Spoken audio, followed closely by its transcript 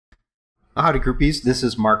Howdy groupies, this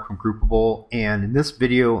is Mark from Groupable, and in this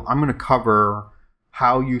video I'm going to cover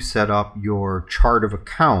how you set up your chart of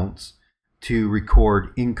accounts to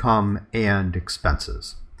record income and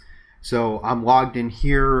expenses. So I'm logged in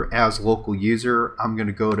here as a local user. I'm going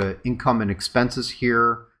to go to income and expenses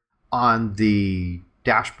here on the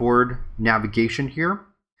dashboard navigation here,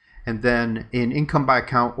 and then in income by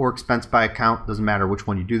account or expense by account, doesn't matter which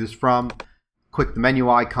one you do this from, click the menu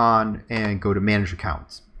icon and go to manage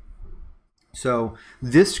accounts. So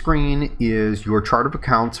this screen is your chart of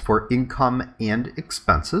accounts for income and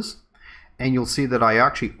expenses, and you'll see that I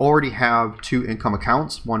actually already have two income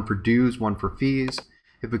accounts, one for dues, one for fees.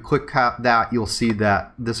 If we click that, you'll see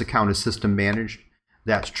that this account is system managed.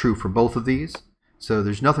 That's true for both of these. So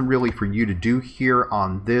there's nothing really for you to do here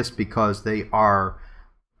on this because they are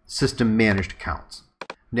system managed accounts.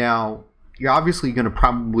 Now, you're obviously going to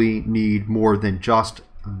probably need more than just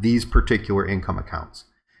these particular income accounts.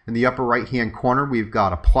 In the upper right hand corner, we've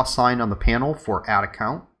got a plus sign on the panel for add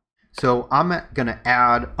account. So I'm going to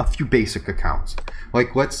add a few basic accounts.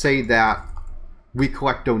 Like, let's say that we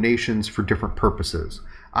collect donations for different purposes.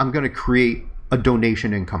 I'm going to create a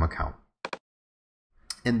donation income account.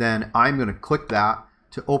 And then I'm going to click that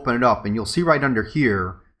to open it up. And you'll see right under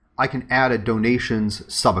here, I can add a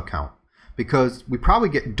donations sub account because we probably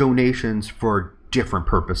get donations for different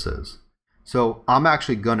purposes. So I'm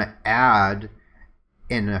actually going to add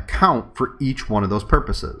an account for each one of those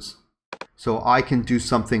purposes. So I can do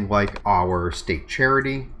something like our state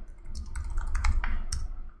charity,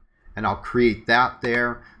 and I'll create that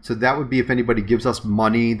there. So that would be if anybody gives us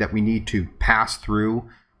money that we need to pass through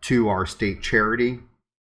to our state charity.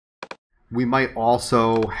 We might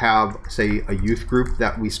also have, say, a youth group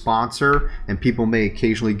that we sponsor, and people may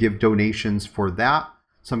occasionally give donations for that.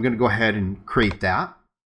 So I'm going to go ahead and create that.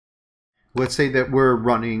 Let's say that we're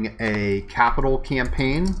running a capital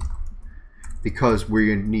campaign because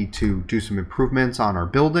we need to do some improvements on our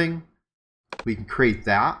building. We can create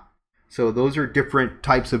that. So those are different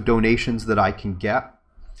types of donations that I can get.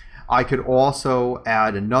 I could also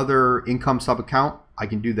add another income sub account. I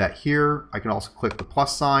can do that here. I can also click the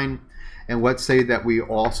plus sign. And let's say that we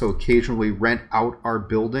also occasionally rent out our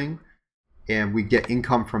building and we get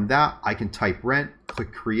income from that. I can type rent,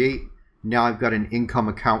 click create. Now I've got an income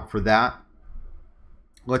account for that.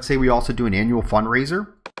 Let's say we also do an annual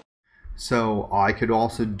fundraiser. So I could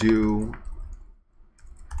also do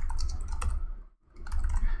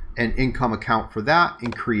an income account for that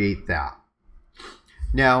and create that.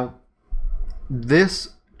 Now, this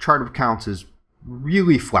chart of accounts is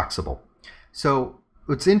really flexible. So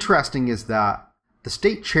what's interesting is that the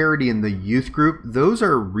state charity and the youth group, those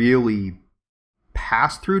are really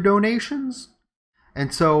pass-through donations.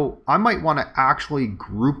 And so I might want to actually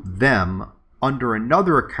group them under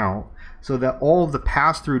another account so that all of the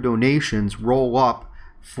pass-through donations roll up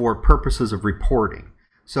for purposes of reporting.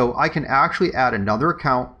 So I can actually add another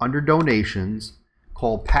account under donations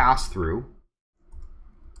called Passthrough.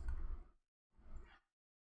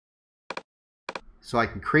 So I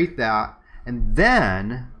can create that, and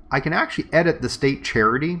then I can actually edit the state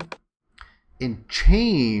charity and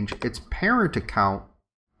change its parent account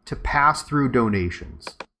to Passthrough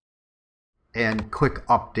donations and click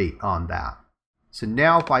update on that. So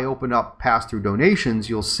now if I open up Passthrough donations,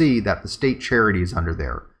 you'll see that the state charity is under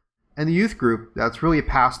there. And the youth group, that's really a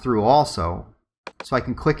pass-through also. So I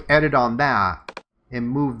can click edit on that and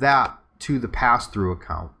move that to the pass-through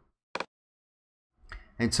account.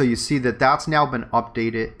 And so you see that that's now been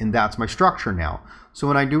updated, and that's my structure now. So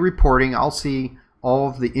when I do reporting, I'll see all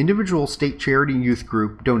of the individual state charity and youth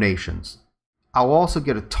group donations. I'll also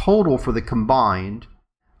get a total for the combined.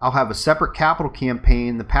 I'll have a separate capital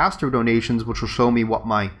campaign, the pass-through donations, which will show me what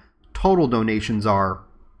my total donations are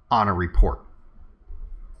on a report.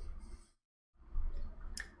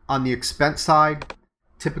 On the expense side,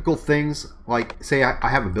 typical things like, say I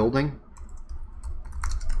have a building.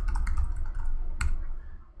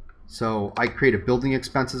 So I create a building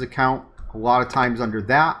expenses account. A lot of times under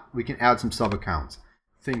that, we can add some sub-accounts.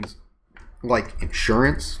 Things like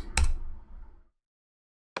insurance,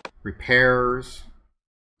 repairs,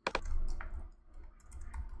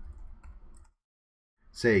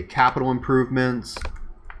 say capital improvements,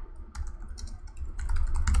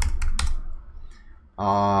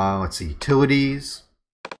 let's see, utilities.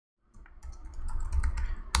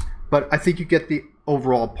 But I think you get the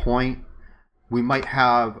overall point. We might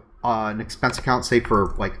have an expense account, say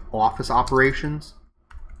for like office operations.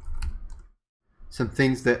 Some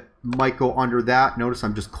things that might go under that. Notice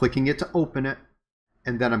I'm just clicking it to open it,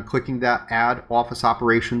 and then I'm clicking that add office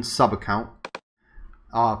operations sub account.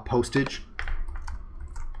 Postage.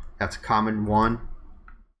 That's a common one.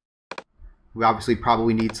 We obviously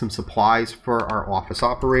probably need some supplies for our office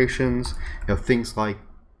operations, things like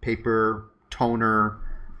paper, toner,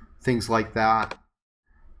 things like that.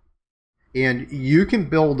 And you can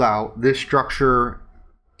build out this structure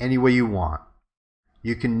any way you want.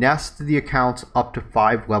 You can nest the accounts up to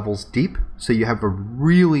 5 levels deep, so you have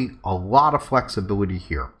a lot of flexibility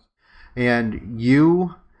here. And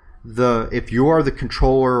if you are the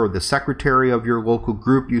controller or the secretary of your local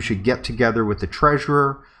group, you should get together with the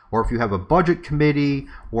treasurer, or if you have a budget committee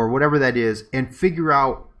or whatever that is, and figure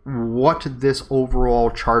out what this overall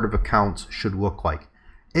chart of accounts should look like.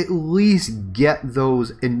 At least get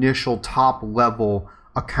those initial top level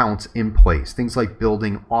accounts in place. Things like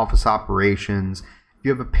building office operations. If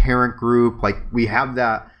you have a parent group, like we have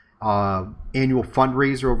that annual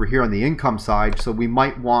fundraiser over here on the income side, so we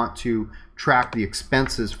might want to track the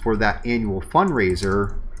expenses for that annual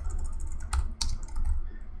fundraiser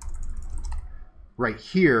right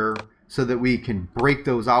here, so that we can break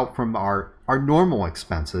those out from our normal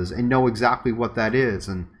expenses and know exactly what that is.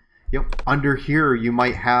 And under here you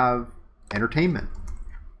might have entertainment,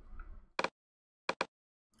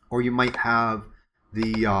 or you might have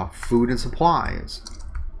the food and supplies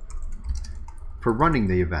for running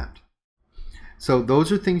the event. So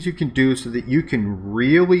those are things you can do so that you can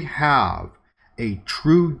really have a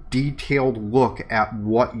true detailed look at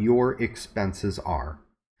what your expenses are.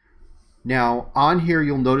 Now on here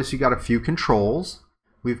you'll notice you got a few controls.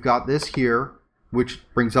 We've got this here, which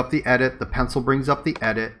brings up the edit. The pencil brings up the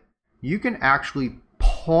edit. You can actually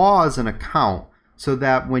pause an account so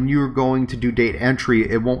that when you're going to do data entry,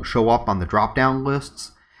 it won't show up on the drop-down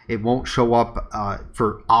lists. It won't show up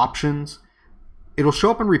for options. It'll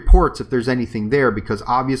show up in reports if there's anything there, because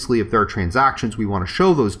obviously if there are transactions, we want to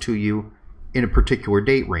show those to you in a particular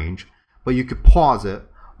date range. But you could pause it.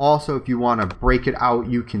 Also, if you want to break it out,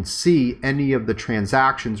 you can see any of the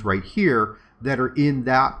transactions right here that are in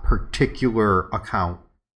that particular account.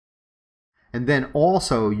 And then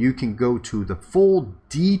also you can go to the full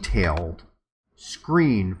detailed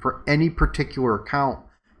screen for any particular account.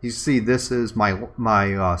 You see this is my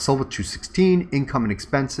Silva 216 income and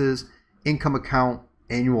expenses, income account,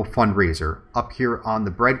 annual fundraiser up here on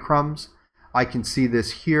the breadcrumbs. I can see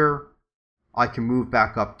this here. I can move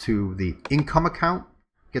back up to the income account,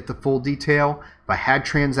 get the full detail. If I had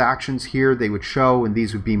transactions here, they would show, and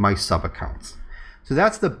these would be my sub accounts. So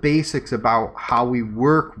that's the basics about how we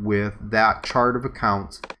work with that chart of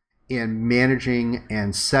accounts and managing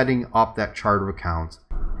and setting up that chart of accounts.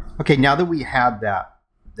 Okay, now that we had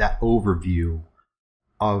that overview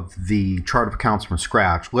of the chart of accounts from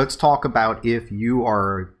scratch, let's talk about if you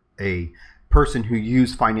are a person who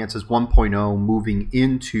used Finances 1.0 moving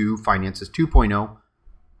into Finances 2.0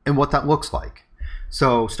 and what that looks like.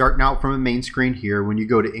 So starting out from a main screen here, when you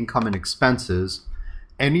go to income and expenses,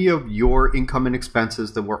 any of your income and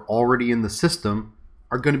expenses that were already in the system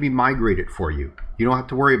are going to be migrated for you. You don't have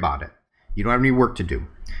to worry about it. You don't have any work to do.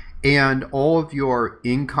 And all of your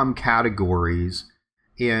income categories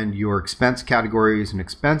and your expense categories and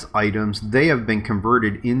expense items, they have been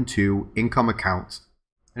converted into income accounts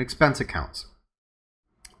and expense accounts.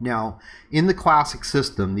 Now, in the classic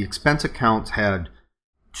system, the expense accounts had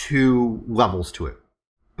 2 levels to it,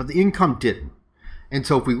 but the income didn't. And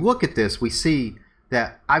so if we look at this, we see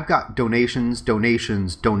that I've got donations,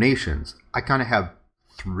 donations, donations. I kind of have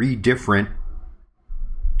 3 different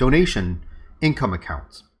donation income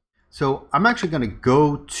accounts. So I'm actually going to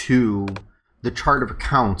go to the chart of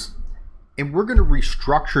accounts, and we're going to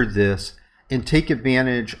restructure this and take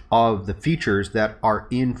advantage of the features that are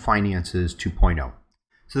in Finances 2.0.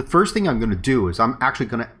 So the first thing I'm going to do is I'm actually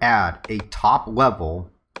going to add a top level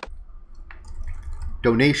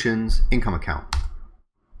donations income account.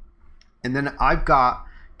 And then I've got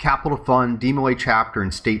capital fund, DMLA chapter,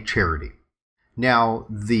 and state charity. Now,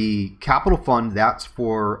 the capital fund, that's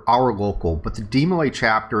for our local, but the DMLA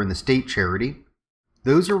chapter and the state charity,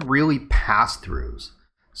 those are really pass-throughs.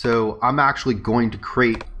 So I'm actually going to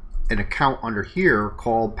create an account under here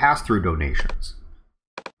called Passthrough donations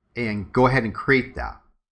and go ahead and create that.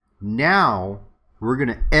 Now, we're going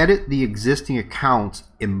to edit the existing accounts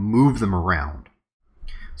and move them around.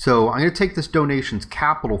 So I'm going to take this donations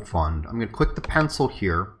capital fund. I'm going to click the pencil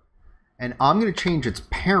here, and I'm going to change its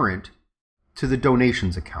parent to the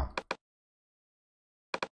donations account.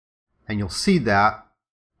 And you'll see that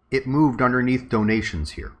it moved underneath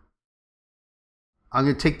donations here. I'm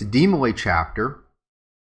going to take the DMLA chapter,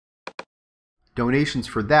 donations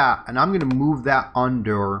for that, and I'm going to move that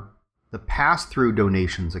under the pass-through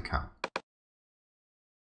donations account.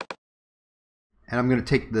 And I'm going to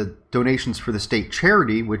take the donations for the state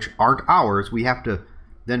charity, which aren't ours. We have to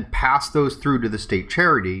then pass those through to the state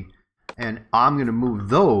charity. And I'm going to move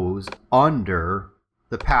those under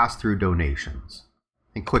the pass-through donations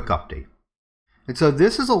and click update. And so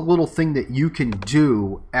this is a little thing that you can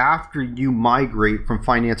do after you migrate from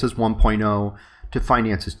Finances 1.0 to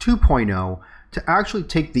Finances 2.0 to actually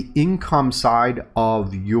take the income side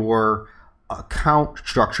of your account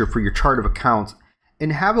structure for your chart of accounts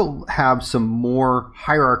and have some more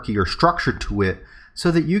hierarchy or structure to it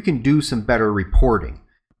so that you can do some better reporting.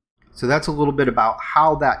 So that's a little bit about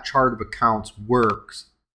how that chart of accounts works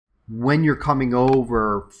when you're coming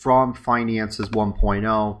over from Finances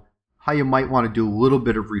 1.0, how you might want to do a little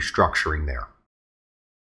bit of restructuring there.